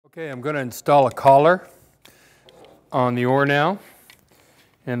Okay, I'm going to install a collar on the oar now,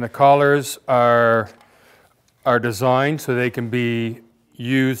 and the collars are designed so they can be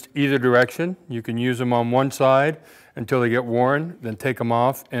used either direction. You can use them on one side until they get worn, then take them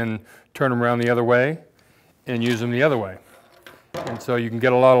off and turn them around the other way and use them the other way. And so you can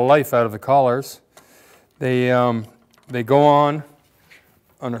get a lot of life out of the collars. They go on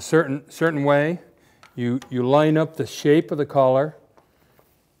a certain way. You line up the shape of the collar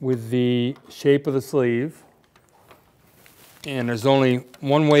with the shape of the sleeve, and there's only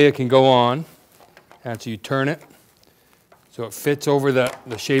one way it can go on. After you turn it so it fits over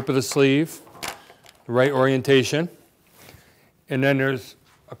the shape of the sleeve, the right orientation. And then there's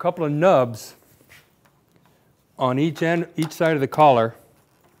a couple of nubs on each side of the collar.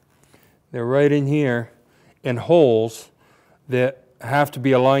 They're right in here, and holes that have to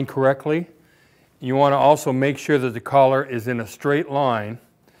be aligned correctly. You want to also make sure that the collar is in a straight line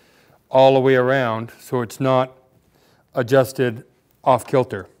all the way around so it's not adjusted off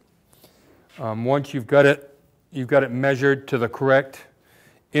kilter. Once you've got it measured to the correct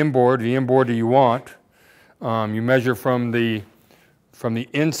inboard, the inboard that you want, you measure from the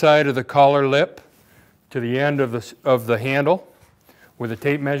inside of the collar lip to the end of the handle with a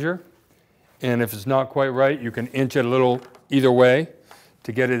tape measure. And if it's not quite right, you can inch it a little either way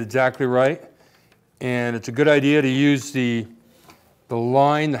to get it exactly right. And it's a good idea to use the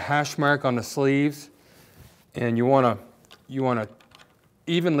line, the hash mark on the sleeves, and you want to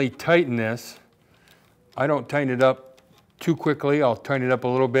evenly tighten this. I don't tighten it up too quickly. I'll tighten it up a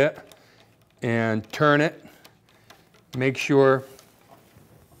little bit and turn it. Make sure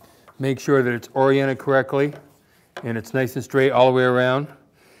that it's oriented correctly and it's nice and straight all the way around.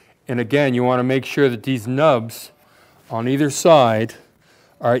 And again, you want to make sure that these nubs on either side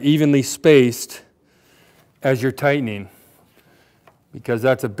are evenly spaced as you're tightening, because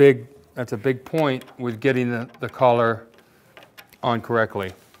that's a big point with getting the collar on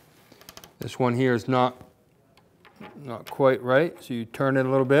correctly. This one here is not quite right, so you turn it a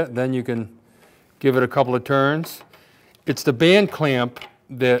little bit, then you can give it a couple of turns. It's the band clamp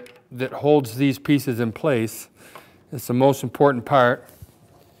that holds these pieces in place. It's the most important part,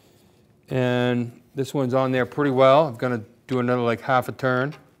 and this one's on there pretty well. I'm going to do another like half a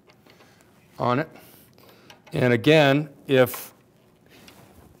turn on it. And again, if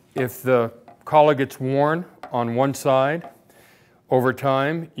the collar gets worn on one side, over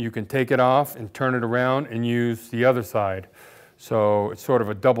time you can take it off and turn it around and use the other side. So it's sort of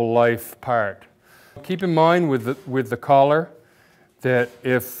a double life part. Keep in mind with the collar that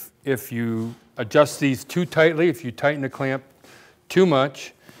if you adjust these too tightly, if you tighten the clamp too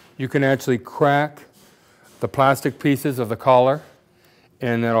much, you can actually crack the plastic pieces of the collar,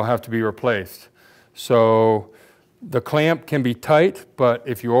 and that'll have to be replaced. So the clamp can be tight, but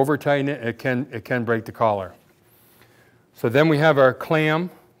if you over tighten it, it can break the collar. So then we have our clam,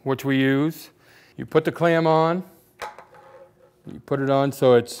 which we use. You put the clam on, you put it on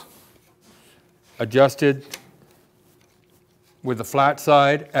so it's adjusted with the flat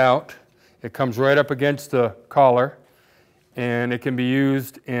side out. It comes right up against the collar, and it can be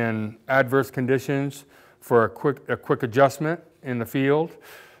used in adverse conditions for a quick adjustment in the field.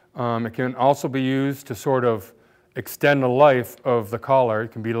 It can also be used to sort of extend the life of the collar. It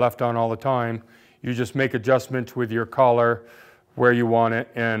can be left on all the time. You just make adjustments with your collar where you want it,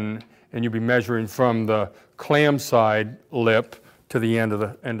 and you'll be measuring from the clam side lip to the end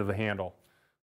of the handle.